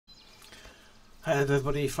Hey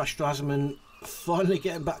everybody, Flash Drasman finally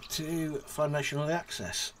getting back to Foundation Early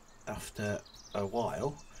Access after a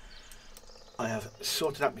while. I have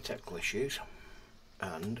sorted out my technical issues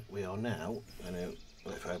and we are now going to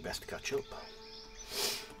work our best to catch up.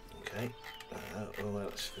 Okay, well,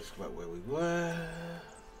 let's just go back where we were.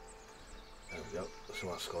 There we go, so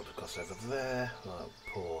I scored across over there. Right,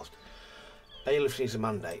 paused. Bailiff needs a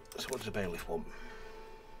mandate, so what does a bailiff want?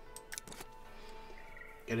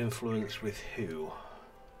 Get influence with who?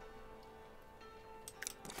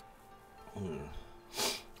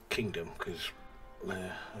 Kingdom, because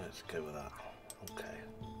let's go with that. Okay.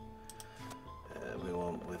 We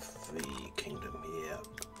want with the kingdom, yeah,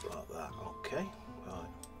 like that. Okay, right.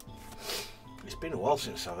 It's been a while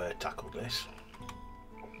since I've tackled this.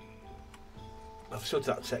 I've sorted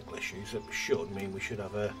out technical issues that should mean we should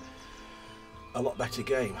have a lot better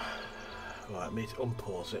game. Right, I need to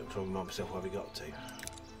unpause it to remind myself where we got to.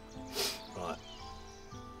 Right,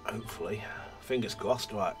 hopefully, fingers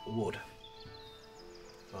crossed. Right, wood.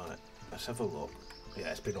 Right, let's have a look. Yeah,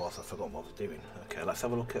 it's been a while since I forgot what I was doing. Okay, let's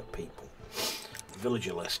have a look at people.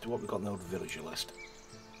 Villager list. What we've got now? The villager list.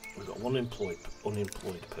 We've got one unemployed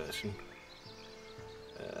person.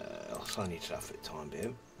 I'll assign you to that for the time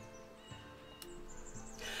being.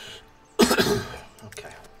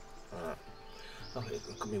 Okay. Alright. Okay,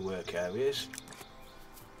 look at my work areas.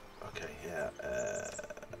 Okay, yeah.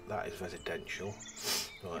 That is residential.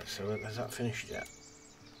 Right, so has that finished yet?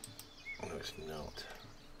 No, it's not.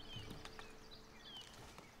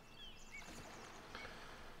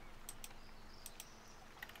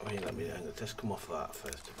 I mean, let's come off that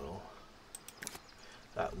first of all.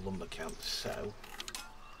 That lumber camp, so.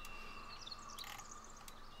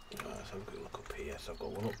 Right, let's have a quick look up here. So I've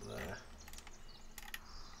got one up there.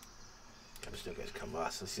 I'm still going to come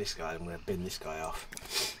back. So this guy, I'm going to bin this guy off.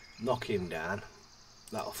 Knock him down.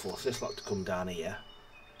 That'll force this lot to come down here.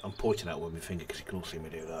 I'm pointing out with my finger because you can all see me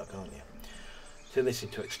do that, can't you? Turn this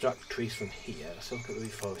into extract trees from here. Let's look at the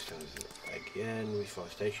reforestation again.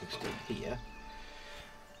 Reforestation still here.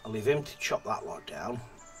 I'll leave him to chop that lot down.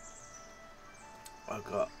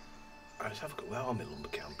 Let's have a quick, where are my lumber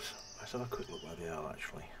camps? Let's have a quick look where they are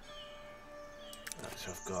actually. Right,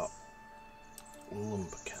 so I've got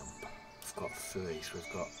lumber camp. I've got 3, so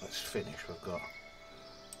we've got, let's finish, we've got,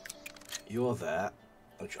 you're there,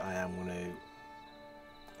 which I am going to,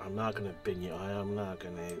 I'm now going to bin you, I am now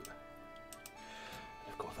going to,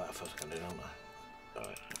 I've got that first going to do, don't I?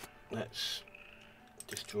 Alright, let's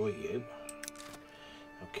destroy you.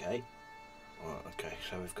 Okay, right, okay,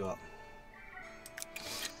 so we've got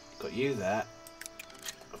you there,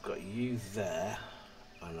 I've got you there,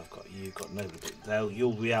 and I've got you, got nobody.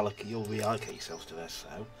 You'll reallocate yourselves to this,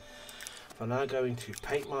 so. I'm now going to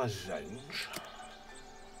paint my zones.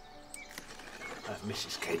 I've missed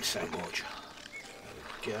this game so much.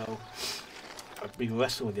 There we go. I've been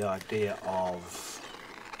wrestling with the idea of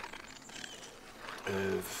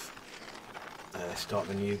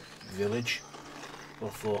starting a new village. Well,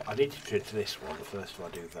 I thought I need to turn to this one first before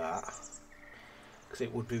I do that, because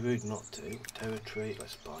it would be rude not to. Territory,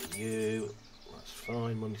 let's buy you. That's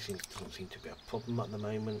fine. Money doesn't seem to be a problem at the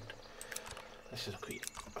moment. Let's just look at,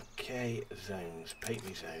 okay, zones, paint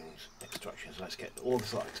me zones, extractions. Let's get all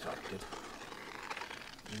this lot extracted.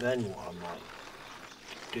 Then what I might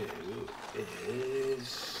do is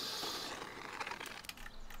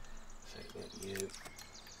say that you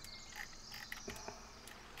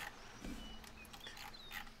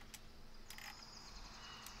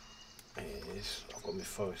is, I've got my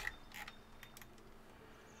forest.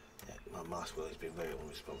 Yeah, my mouse wheel has been very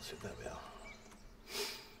unresponsive. There we are.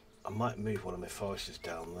 I might move one of my foresters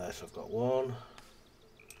down there. So I've got one,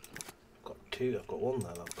 I've got 2, I've got one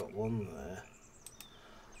there, I've got one there,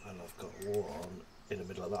 and I've got one in the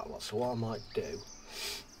middle of that lot. So what I might do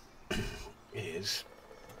is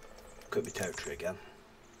cut my territory again.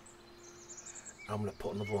 I'm going to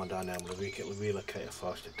put another one down there. I'm going to relocate a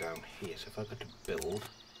forester down here. So if I go to build,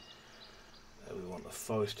 we want the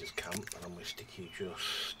forester's camp, and I'm going to stick you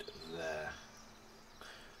just there.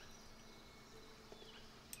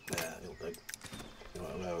 There, it'll do.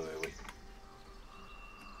 Right, where were we?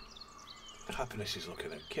 Happiness is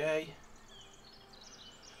looking okay.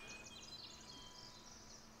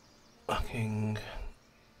 Looking.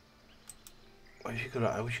 I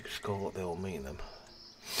wish you could score what they all mean then.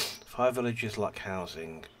 5 villages lack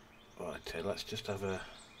housing. Right, let's just have a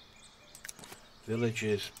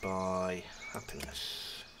villages by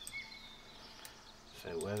happiness. So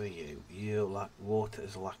where are you? You lack, water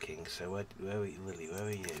is lacking. So where are you, Lily? Where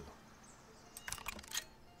are you?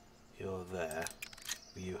 You're there.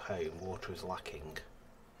 You home. Water is lacking.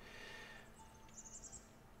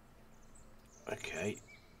 Okay.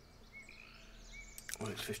 Well,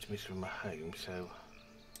 it's 50 metres from my home, so...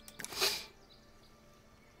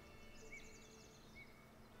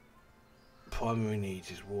 Primary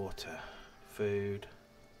needs is water, food.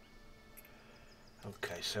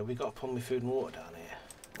 Okay, so we got primary food and water down here.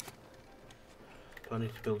 Do I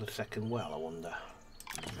need to build a second well, I wonder?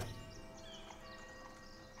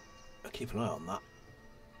 I'll keep an eye on that.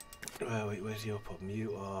 Wait, where's your problem?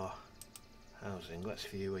 You are housing. Let's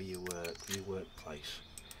view where you work. View workplace.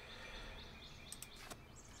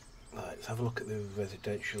 Right, let's have a look at the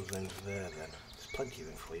residential zones there then. There's plenty of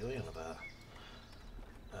them for you, what are you on about?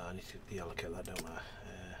 I need to deallocate that, don't I?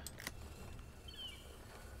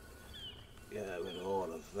 Get rid of all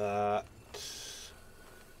of that.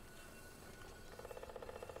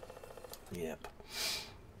 Yep.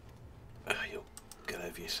 You'll get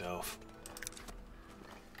over yourself.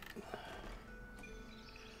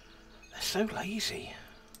 They're so lazy.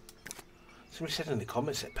 Somebody said in the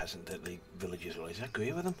comments at Peasant that the villagers are lazy. I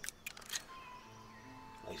agree with them.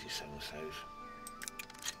 Lazy so-and-sos.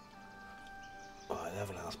 Right, they have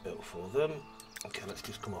a house built for them. Okay, let's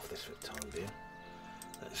just come off this for the time being.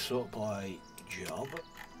 Let's sort by job.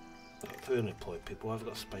 I've got 3 unemployed people. I've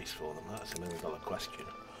got space for them. That's a $1 million question.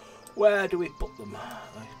 Where do we put them?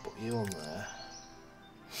 Let's put you on there.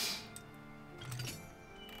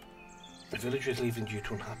 The villager is leaving due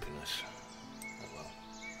to unhappiness. Oh well.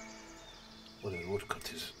 One of the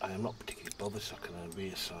woodcutters. I am not particularly bothered, so I can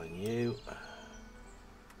reassign you.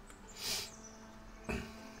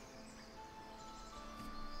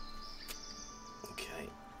 Okay.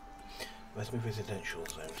 Where's my residential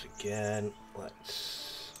zones again?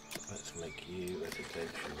 Let's make you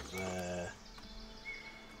residential there.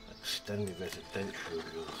 Extend the residential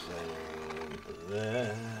zone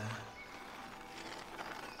there.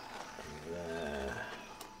 And there.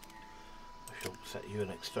 I shall set you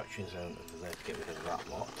an extraction zone over there to get rid of that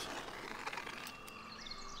lot.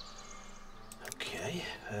 Okay,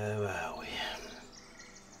 where are we?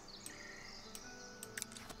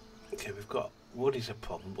 Okay, we've got wood is a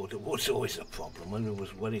problem, but wood's always a problem.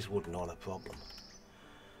 When is wood not a problem?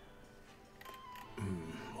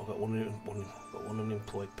 I've got one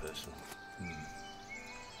unemployed person.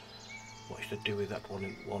 What should I do with that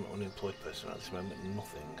one unemployed person at this moment?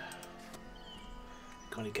 Nothing.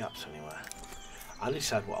 Got any gaps anywhere? I'll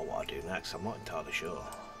decide what I want to do next. I'm not entirely sure.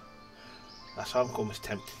 That's why I'm almost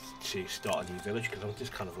tempted to start a new village, because I'm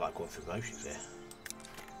just kind of like going through motions here.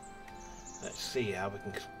 Let's see how we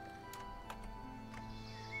can.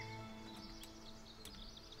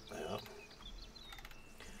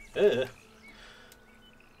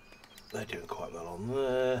 They're doing quite well on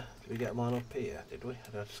there. Did we get mine up here? Did we?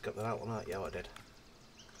 Did I just get that out one out? Yeah, I did.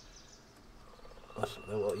 What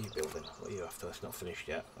are you building? What are you after? That's not finished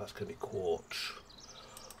yet. That's going to be quartz.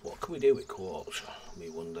 What can we do with quartz? Me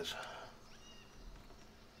wonders.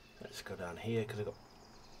 Let's go down here because I got.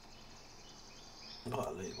 What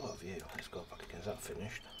a view. Let's go back again. Is that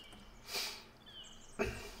finished?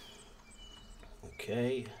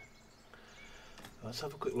 Okay. Let's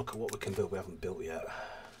have a quick look at what we can build we haven't built yet.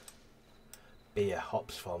 Beer,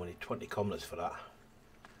 hops farm, I need 20 commoners for that.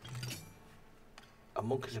 A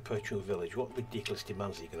monk is approaching a village. What ridiculous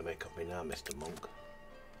demands are you going to make of me now, Mr. Monk?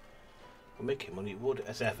 We're making money. Wood,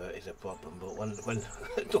 as ever, is a problem, but when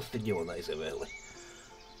nothing new on that, is it really?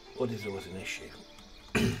 Wood is always an issue.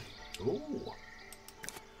 Ooh.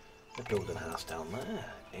 They're building a house down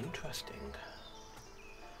there. Interesting.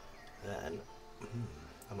 Then,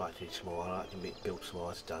 I might do some more. I like to build some more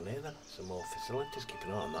houses down here then. Some more facilities. Keep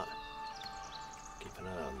an eye on that. Keep an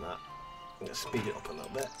eye on that. Let's speed it up a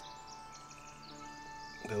little bit.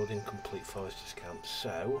 Building complete foresters camp.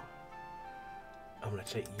 So, I'm going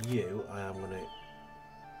to take you. I am going to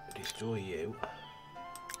destroy you.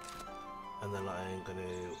 And then I am going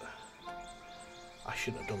to. I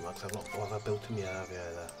shouldn't have done that because I've not. What have I built him? Yeah,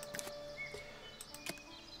 there.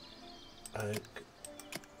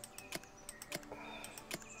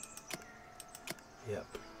 Yep.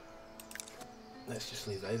 Let's just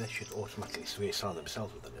leave they should automatically reassign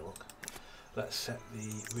themselves with a new look. Let's set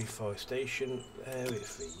the reforestation area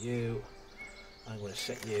for you. I'm going to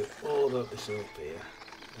set you all up this up here.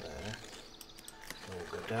 There. And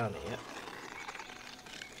we'll go down here.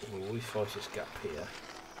 We'll reforest this gap here.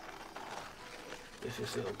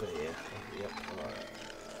 This little bit here. Yep.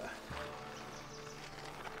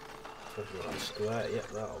 Square. Yep,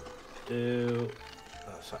 that'll do.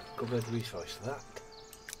 That's that covered. Reforest that.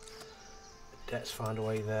 Let's find a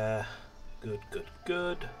way there. Good, good,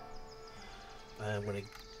 good. I'm going to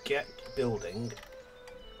get building.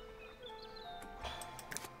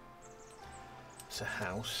 It's a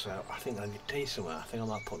house, so I think I need to tell you somewhere. I think I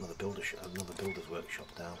might put another builder's workshop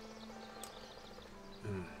down.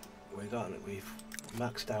 We've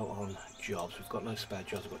maxed out on jobs. We've got no spare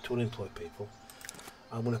jobs. We've got 2 unemployed people.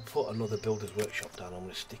 I'm going to put another builder's workshop down. I'm going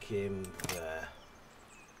to stick him there.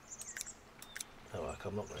 Oh, like,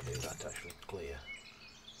 I'm not going to do that. Actually, clear.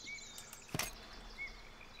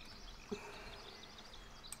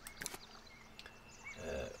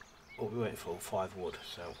 What we're waiting for, 5 wood.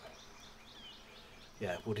 So.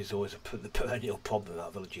 Yeah, wood is always the perennial problem in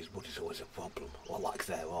that village. Is wood is always a problem, or lack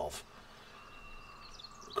thereof.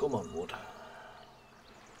 Come on, wood.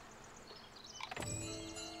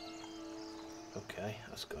 Okay,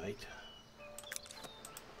 that's great. I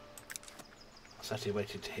was actually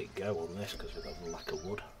waiting to hit go on this because we've got a lack of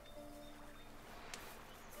wood.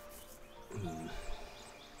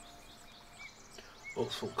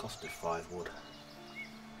 Also cost of 5 wood.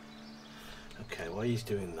 Okay, while he's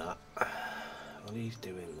doing that,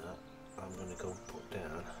 I'm going to go and put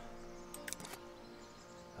down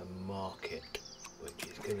a market, which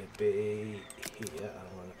is going to be here.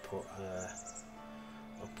 I'm going to put,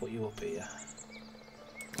 I'll put you up here.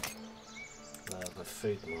 I have a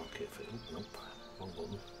food market for, nope, wrong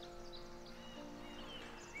button.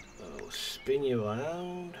 I'll spin you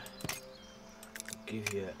around,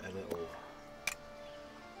 give you a little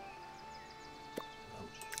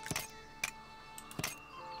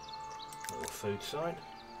food sign,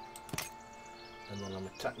 and then I'm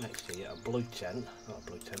attack next to you a blue tent, not a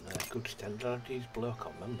blue tent, a goods tent. Did I use blue? I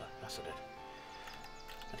can't remember. Yes, I did.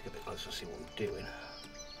 I had to get a bit closer to see what I'm doing.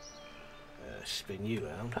 Spin you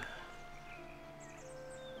round.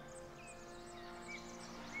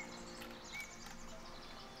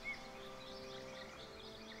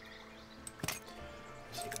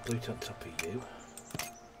 Stick a blue tent on top of you.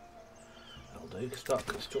 That'll do. Start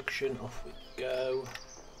construction. Off we go.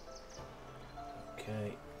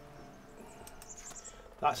 Okay,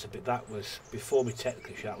 that's a bit. That was before me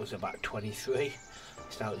technically. That was about 23.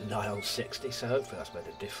 It's now at 960, so hopefully that's made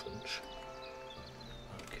a difference.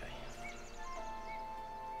 Okay.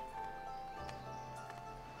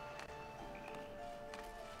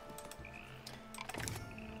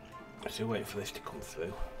 So waiting for this to come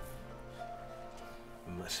through.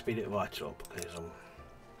 I'm going to speed it right up because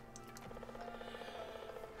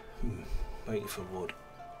I'm waiting for wood.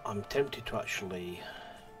 I'm tempted to actually.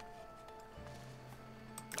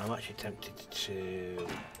 I'm actually tempted to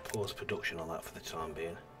pause production on that for the time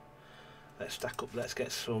being. Let's stack up. Let's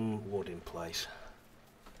get some wood in place.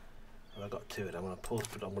 I've got 2 of them. I'm going to pause.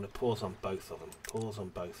 I'm going to pause on both of them. Pause on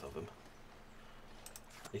both of them.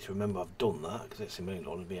 I need to remember I've done that because it's a million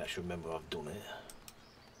dollars. Me actually remember I've done it.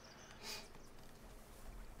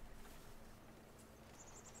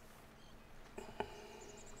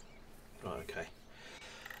 Right. Okay.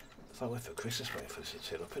 It's like wait for Christmas waiting for this to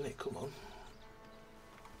turn up, isn't it? Come on.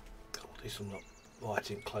 At least I'm not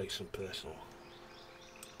writing close and personal.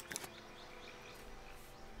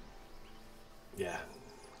 Yeah.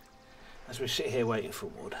 As we sit here waiting for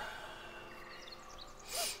wood.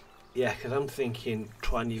 Yeah, because I'm thinking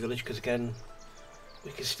try a new village because again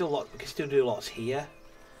we can still do lots here,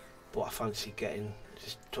 but I fancy getting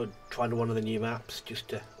just trying one of the new maps just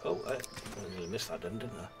to. Oh, I nearly missed that, didn't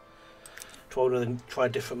I? Try a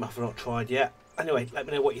different map I've not tried yet. Anyway, let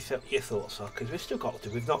me know what your thoughts are because we've still got to.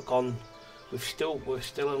 We've not gone. We're still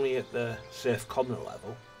only at the surf common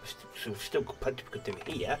level, so we've still got plenty we could do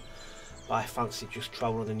here. But I fancy just try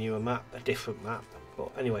one of the newer map, a different map.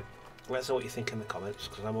 But anyway, let us know what you think in the comments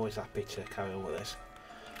because I'm always happy to carry on with this.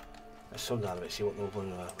 Let's sun down a bit, see what the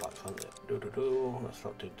one like.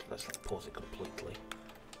 Let's not pause it completely.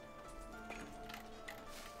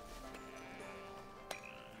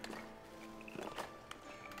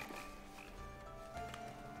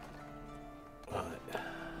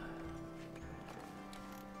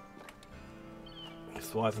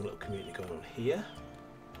 Thriving little community going on here.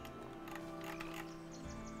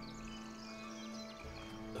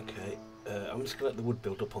 Okay, I'm just going to let the wood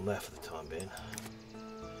build up on there for the time being.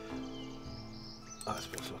 That's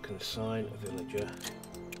good, so I can assign a villager.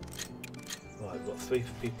 Right, we've got 3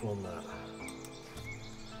 people on that.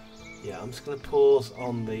 Yeah, I'm just going to pause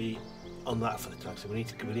on that for the time. So we need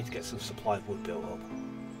to get some supply of wood built up.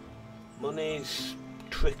 Money's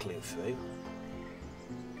trickling through.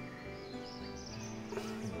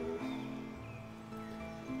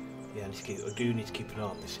 Yeah, I do need to keep an eye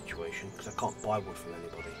on this situation because I can't buy wood from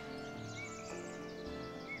anybody.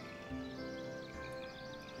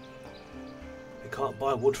 We can't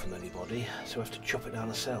buy wood from anybody, so we have to chop it down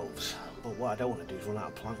ourselves. But what I don't want to do is run out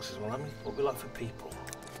of planks as well. I mean, what we like for people?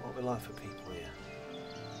 What we like for people here?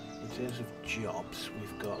 terms of jobs,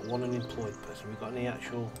 we've got one unemployed person. We've got any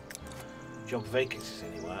actual job vacancies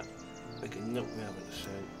anywhere? Nope, we haven't. So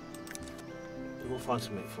we'll find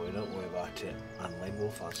something for you. Don't worry about it. And Lynn, we'll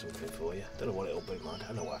find something for you. Don't know what it'll be, man.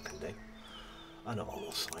 I know what I can do. I know what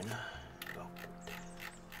I'll sign. Well,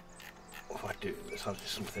 if I do, let's have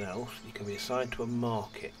something else. You can be assigned to a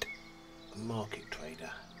market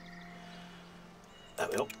trader. There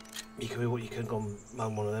we go. You can be what you can go and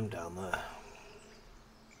man one of them down there.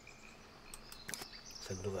 It's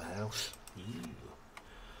another house.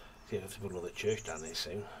 See, I have to build another church down there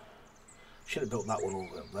soon. Should have built that one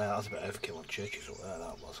over up there. That was a bit overkill on churches up there,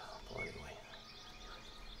 that was. But anyway.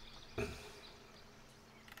 Let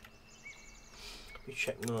me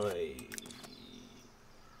check my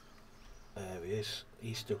areas.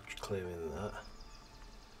 He's still clearing that.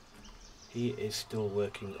 He is still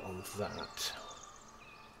working on that.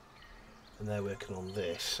 And they're working on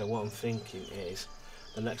this. So what I'm thinking is,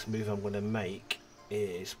 the next move I'm going to make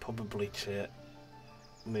is probably to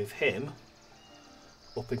move him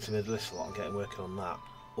up into the list slot and get him working on that,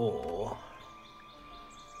 or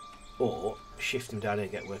shift him down here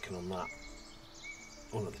and get working on that.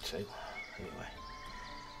 One of the two. Anyway,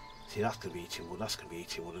 see, that's going to be eating wood. That's going to be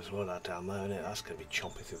eating wood as well. That down there, isn't it? That's going to be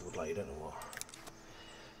chomping through the wood like you don't know what.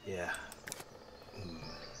 Yeah.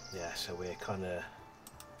 Yeah. So we're kind of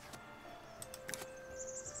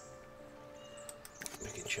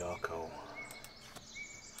making charcoal.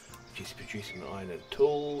 He's producing iron and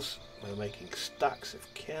tools. We're making stacks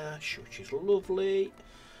of cash, which is lovely.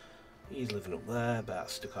 He's living up there, about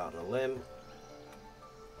stuck out on a limb.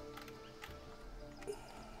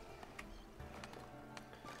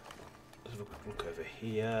 Let's have a quick look over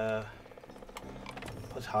here.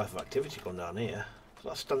 There's a hive of activity going down here. There's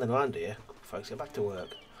not standing around here. Folks, get back to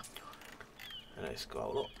work. And let's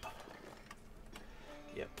scroll up.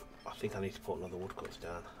 Yep, I think I need to put another woodcuts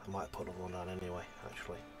down. I might put another one down anyway,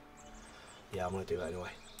 actually. Yeah, I'm going to do that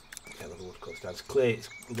anyway. Get another woodcuts down. It's clear it's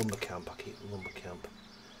lumber camp. I keep lumber camp.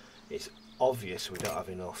 It's obvious we don't have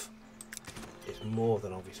enough. It's more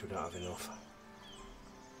than obvious we don't have enough.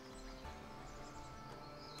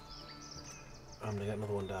 I'm going to get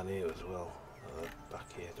another one down here as well.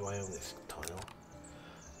 Back here. Do I own this tile?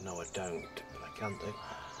 No, I don't. But I can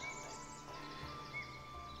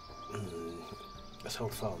do. Let's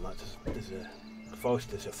hold fire on that. There's a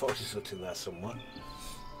forest hut in there somewhere.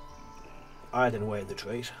 Hiding away in the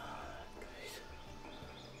trees.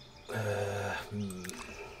 Yeah.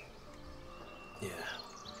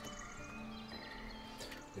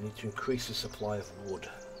 We need to increase the supply of wood.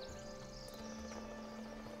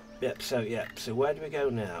 So where do we go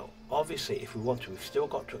now? Obviously, if we want to, we've still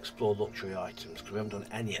got to explore luxury items, because we haven't done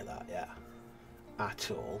any of that yet.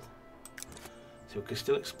 At all. So we can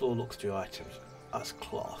still explore luxury items. That's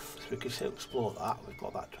cloth. So we can still explore that. We've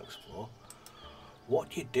got that to explore. What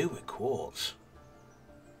do you do with quartz?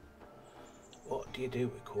 What do you do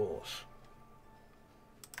with quartz?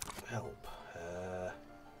 Help.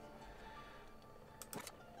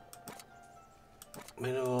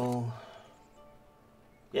 Mineral.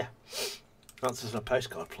 Yeah. Answers on a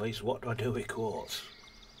postcard, please. What do I do with quartz?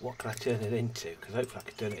 What can I turn it into? Because hopefully I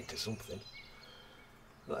can turn it into something.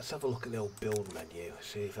 Let's have a look at the old build menu.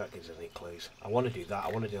 See if that gives any clues. I want to do that.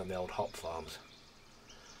 I want to do on the old hop farms.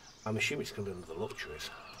 I'm assuming it's going to be under the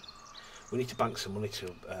luxuries. We need to bank some money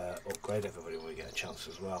to upgrade everybody when we get a chance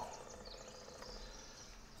as well.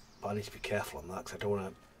 But I need to be careful on that because I don't want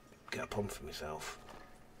to get a problem for myself.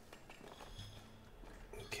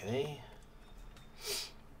 Okay.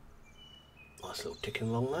 Nice little ticking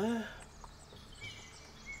along there.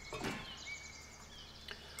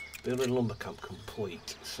 Building lumber camp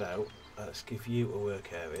complete. So let's give you a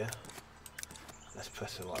work area. Let's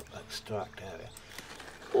press the like extract area.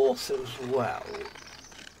 Also as well,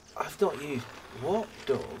 I've not used what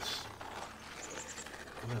does.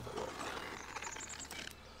 Let me have a look.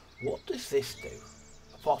 What does this do?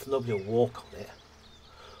 Apart from nobody will walk on it,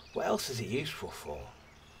 what else is it useful for?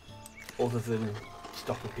 Other than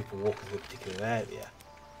stopping people walking through a particular area.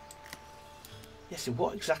 Yes, so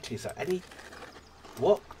what exactly is that?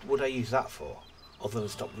 What would I use that for? Other than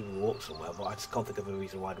stop people walk somewhere, but I just can't think of a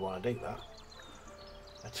reason why I'd want to do that.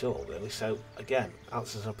 At all, really. So, again,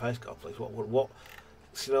 answers on a postcard, please. What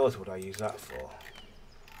scenarios would I use that for?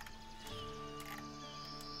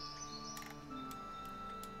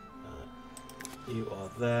 You are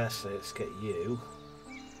there, so let's get you.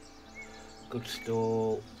 Good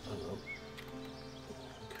stall. Hang on.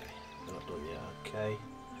 Okay, they're not done yet. Okay.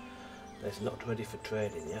 That's not ready for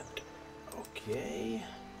trading yet. Okay.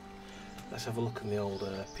 Let's have a look in the old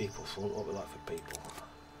people front. What we like for people.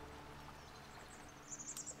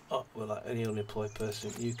 Oh, well, like any unemployed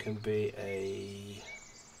person, you can be a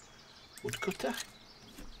woodcutter.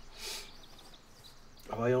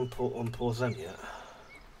 Have I unpaused them yet?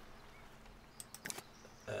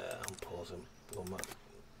 Unpause them.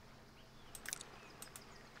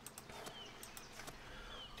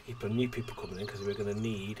 To keep new people coming in, because we're going to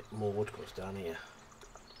need more woodcuts down here.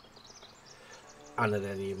 And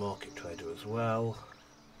then a market trader as well.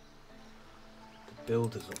 The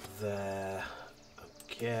builder's up there.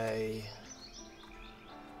 Okay.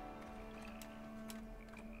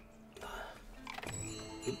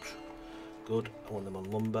 Oops. Good. I want them on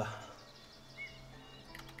lumber.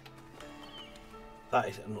 That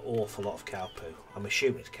is an awful lot of cow poo. I'm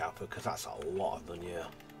assuming it's cow poo because that's a lot of manure.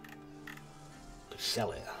 Could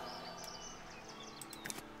sell it.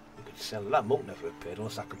 We could sell it. That monk never appeared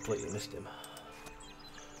unless I completely missed him.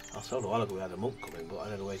 I told a while ago we had a monk coming, but I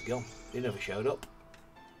don't know where he's gone. He never showed up.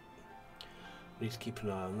 We need to keep an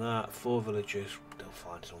eye on that. 4 villagers, they'll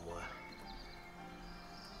find somewhere.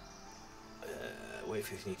 Wait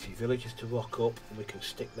for these new 2 villagers to rock up. We can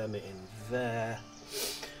stick them in there.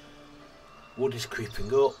 Wood is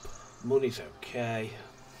creeping up. Money's okay.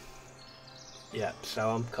 Yeah, so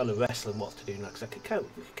I'm kind of wrestling what to do next. We could carry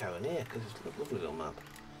on here because it's a lovely little map.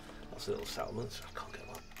 Lots of little settlements. I can't get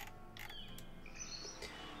one.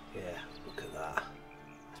 Yeah, look at that.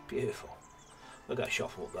 It's beautiful. We'll get a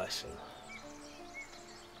shot from up there soon.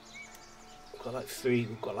 We've got like 3,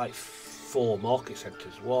 we've got like 4 market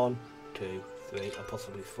centres. 1, 2, 3, and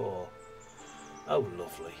possibly 4. Oh,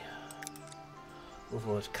 lovely. One of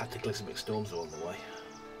those cataclysmic storms are on the way.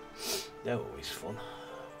 They're always fun.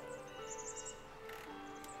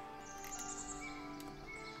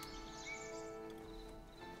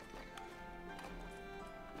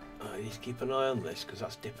 I need to keep an eye on this because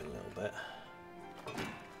that's dipping a little bit.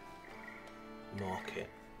 Market.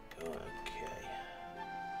 Okay.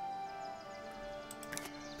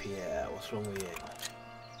 Pierre, what's wrong with you?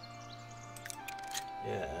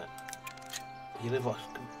 Yeah. You live off.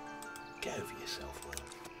 Get over yourself,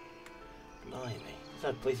 man. Blimey. It's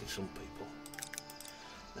not pleasing some people.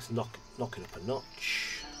 Let's knock it up a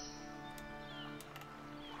notch.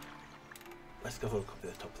 Let's go look up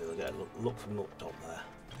at the top of the hill again. Look from up top there.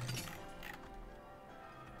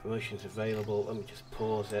 Promotions available. Let me just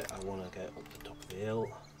pause it. I want to get up the top of the hill.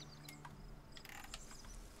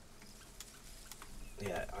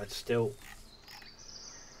 Yeah, I'd still.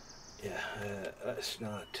 Yeah, let's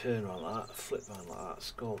now turn on that, flip around like that,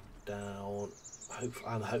 scroll down.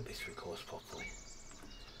 I hope this records properly.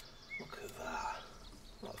 Look at that.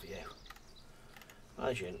 What a view.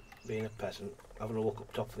 Imagine being a peasant, having a walk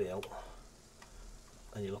up top of the hill,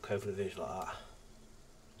 and you look over the village like that.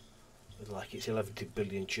 With like it's 11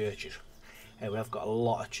 billion churches. Anyway, I've got a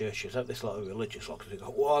lot of churches. I hope this lot of religious lot, because we've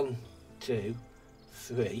got 1, 2,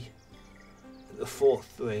 3. The 4th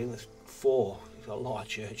 3, and there's 4. We've got a lot of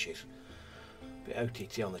churches. Bit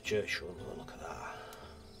OTT on the church run. Oh, look at that.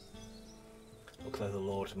 Look at the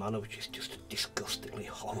Lord's Manor, which is just disgustingly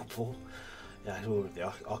horrible. Yeah, I was worried with the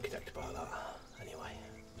architect about that. Anyway.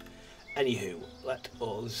 Anywho, let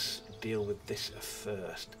us deal with this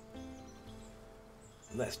first.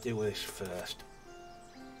 Let's deal with this first.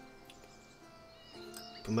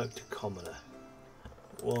 Promote to commoner.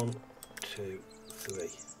 1, 2, 3.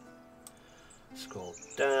 Scroll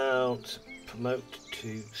down. Promote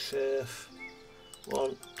to serf.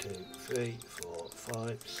 1, 2, 3, 4,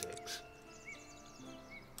 5, 6,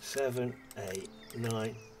 7, 8,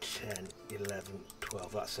 9, 10, 11,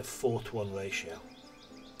 12. That's a 4-to-1 ratio.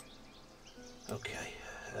 Okay,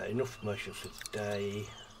 enough promotions for today.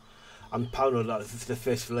 I'm paranoid that the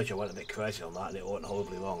first village I went a bit crazy on that and it went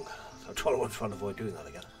horribly wrong. So I'm trying to avoid doing that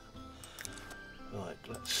again. Right,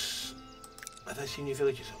 let's. Have I seen any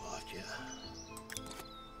villages arrived yet?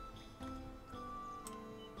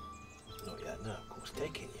 Not yet, no, of course,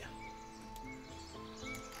 taking you.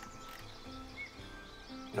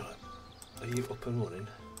 Right, are you up and running?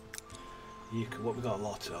 You can, what we got a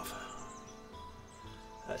lot of.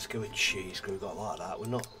 Let's go with cheese, because we've got like that. We're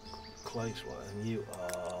not close, and you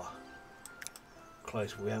are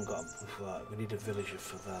close, we haven't got a, right, we need a villager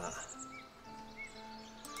for that.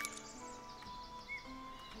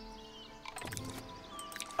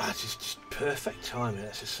 That's just perfect timing.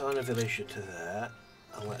 Let's assign a villager to there,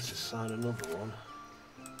 and let's assign another one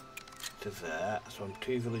to there. So I'm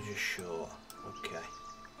 2 villagers short. Okay.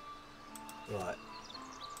 Right.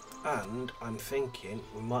 And I'm thinking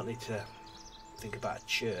we might need to think about a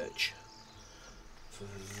church for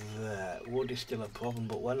there. Wood is still a problem,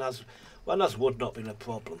 but when has wood not been a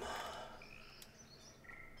problem?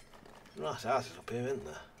 Nice houses up here, isn't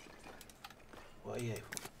there? What are you?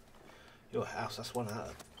 Your house, that's one out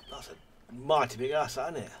of That's a mighty big ass,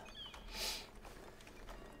 isn't it?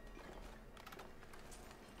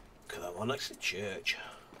 Look at that one next to the church.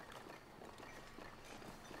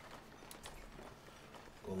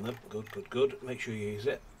 Go on then. Good, good, good. Make sure you use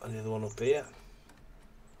it. And the other one up here.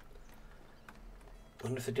 I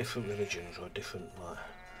wonder if they're different religions or different, like,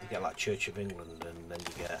 you get like Church of England and then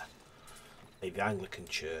you get maybe Anglican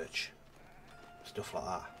Church, stuff like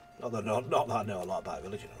that. Not that I know a lot about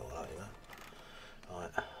religion and all that, you know.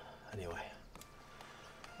 Right, anyway.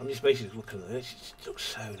 I'm just basically looking at this, it looks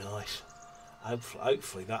so nice.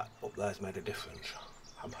 Hopefully that up there's made a difference.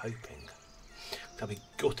 I'm hoping. I'll be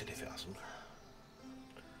gutted if it hasn't.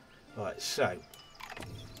 Right, so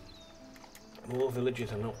more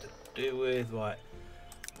villages I know what to do with. Right,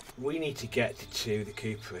 we need to get to the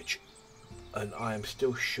cooperage, and I am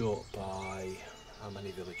still short by how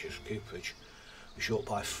many villages? Cooperage, we're short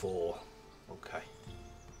by 4. Okay.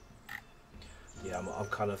 Yeah, I'm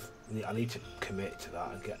kind of. I need to commit to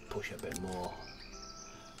that and push it a bit more.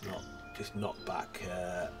 Not just knock back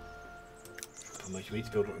promotion. We need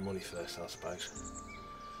to build up the money first, I suppose.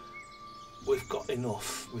 We've got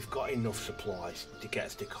enough supplies to get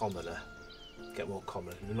us to commoner, get more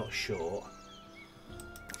commoners. We're not short.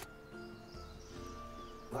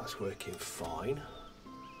 That's working fine.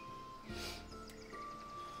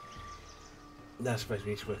 Now I suppose we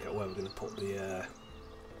need to work out where we're going to put the.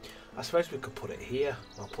 I suppose we could put it here.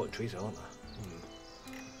 I'll put trees, aren't I?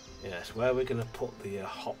 Yes, where we're going to put the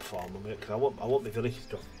hop farm. Because I want my village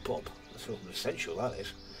to put up. That's sort of essential. That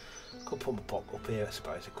is. Could put my pot up here, I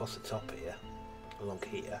suppose, across the top here, along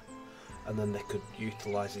here, and then they could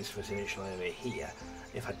utilise this residential area here.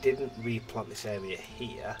 If I didn't replant this area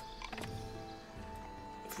here,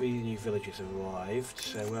 3 new villages arrived.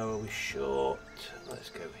 So where are we short? Let's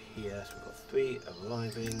go here. So we've got 3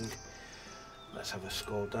 arriving. Let's have a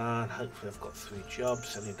scroll down. Hopefully I've got 3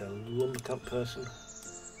 jobs. I need a lumber camp person,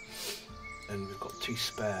 and we've got 2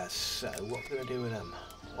 spares. So what are we going to do with them?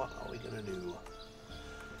 What are we going to do?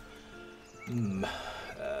 I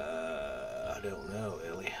don't know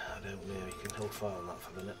really. I don't know. You can hold fire on that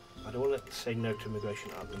for a minute. I don't want to say no to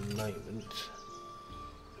immigration at the moment.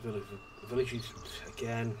 Villages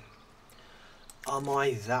again. Am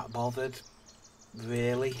I that bothered?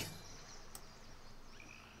 Really?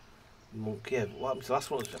 Monkey. Yeah, what happened to the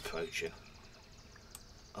last one was approaching?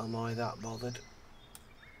 Am I that bothered?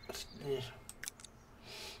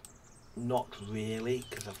 Not really,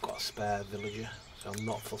 because I've got a spare villager, so I'm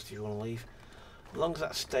not fussed if you want to leave. As long as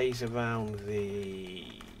that stays around the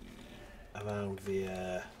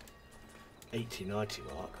 80-90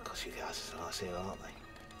 mark, because you guys are nice here, aren't they?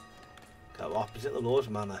 Go opposite the Lord's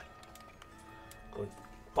Manor. Go and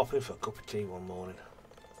pop in for a cup of tea one morning.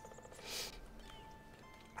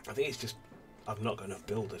 I think it's just I've not got enough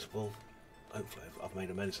builders. Well, hopefully I've made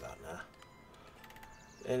amends to that now.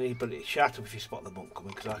 Anybody shout up if you spot the monk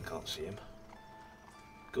coming, because I can't see him.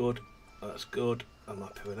 Good, that's good. I'm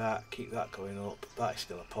happy with that. Keep that going up. That is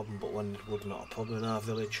still a problem, but when is wood not a problem in our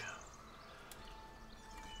village?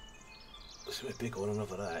 There's a bit big one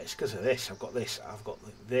over there. It's because of this. I've got this,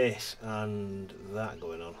 and that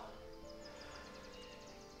going on.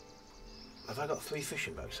 Have I got 3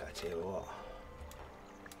 fishing boats out here or what?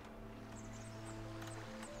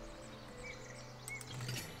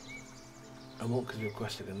 A monk has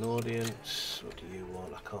requested an audience. What do you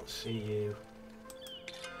want? I can't see you.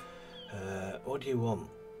 What do you want?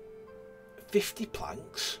 50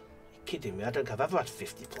 planks? You're kidding me? I don't think I've ever had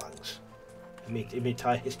 50 planks. In my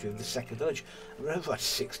entire history of the second village, I've never had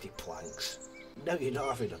 60 planks. No, you're not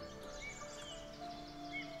having them.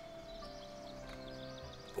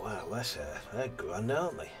 Wow, they're grand,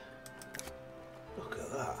 aren't they? Look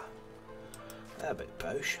at that. They're a bit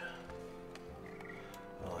posh.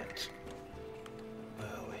 Right. Where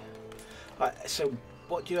are we? Right, so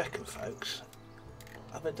what do you reckon, folks?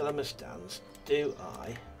 Have a dilemma stands. Do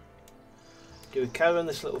we carry on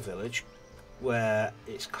this little village where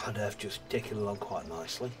it's kind of just ticking along quite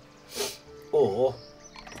nicely, or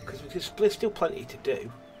because there's still plenty to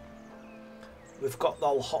do, we've got the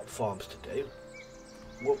whole hop farms to do.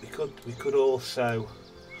 We could also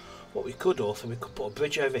put a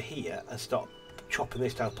bridge over here and start chopping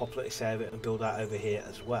this down, populate this area and build out over here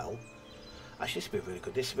as well. Actually, this would be really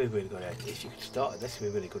good. This would be a really good area. If you could start, this would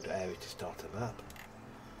be a really good area to start a map.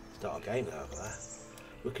 Start a game over there.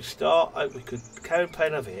 We could carry on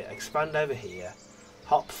playing over here, expand over here,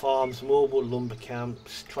 hop farms, more wood lumber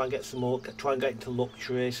camps, try and get some more, try and get into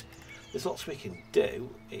luxuries. There's lots we can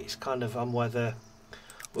do. It's kind of on whether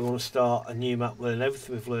we want to start a new map, learn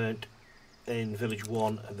everything we've learned in Village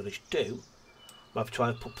 1 and Village 2. Maybe try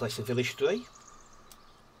and put place in Village 3.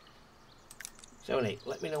 So anyway,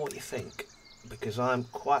 let me know what you think, because I'm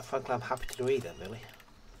quite frankly I'm happy to do either really.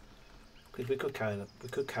 Because we could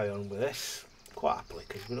carry on with this quite happily,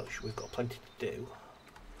 because we've got plenty to do.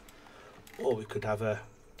 Or we could have a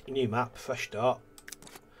new map, fresh start,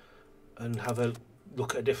 and have a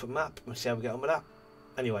look at a different map and see how we get on with that.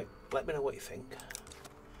 Anyway, let me know what you think.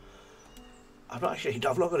 I've not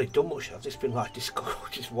really done much. I've just been like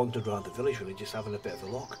just wandered around the village really, just having a bit of a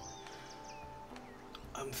look.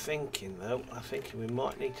 I'm thinking we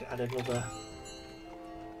might need to add another.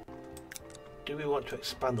 Do we want to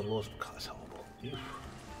expand the laws? God, that's horrible. Oof.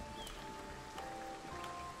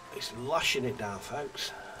 It's lashing it down,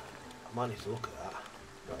 folks. I might need to look at that.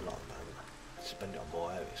 Not a lot at the moment. Spend it on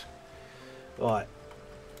more areas. Right.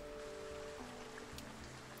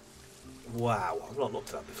 Wow, I've not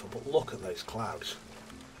looked at that before, but look at those clouds.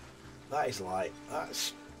 That's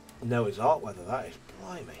Noah's Ark weather, that is.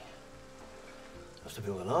 Blimey. Has to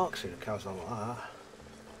build an ark soon, it carries on like that.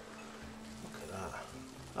 Look at that.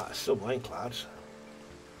 That is some rain clouds.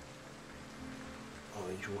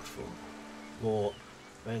 Orange waterfall. More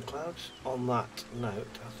rain clouds. On that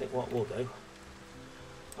note, I think what we'll do,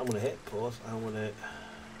 I'm going to hit pause, I'm going to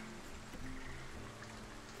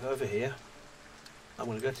go over here. I'm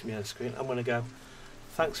going to go to my end screen. I'm going to go,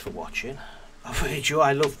 thanks for watching. I've really enjoyed.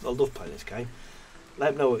 I love playing this game.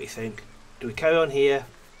 Let me know what you think. Do we carry on here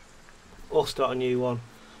or start a new one?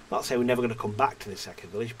 Not saying we're never going to come back to the second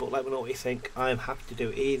village, but let me know what you think. I am happy to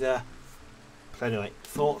do either. So anyway,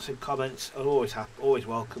 thoughts and comments are always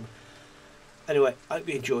welcome. Anyway, I hope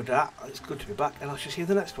you enjoyed that. It's good to be back, and I shall see you in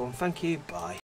the next one. Thank you. Bye.